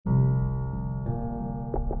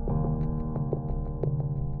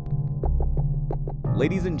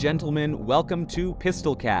Ladies and gentlemen, welcome to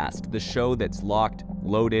Pistolcast, the show that's locked,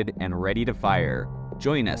 loaded, and ready to fire.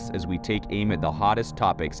 Join us as we take aim at the hottest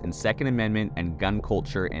topics in Second Amendment and gun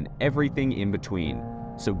culture and everything in between.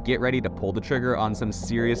 So get ready to pull the trigger on some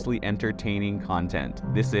seriously entertaining content.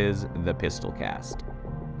 This is the Pistolcast.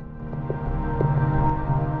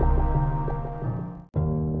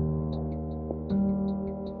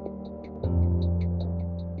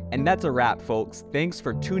 And that's a wrap, folks. Thanks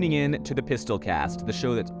for tuning in to the Pistolcast, the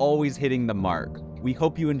show that's always hitting the mark. We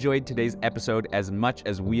hope you enjoyed today's episode as much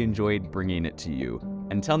as we enjoyed bringing it to you.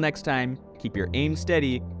 Until next time, keep your aim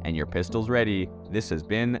steady and your pistols ready. This has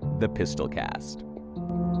been the Pistolcast.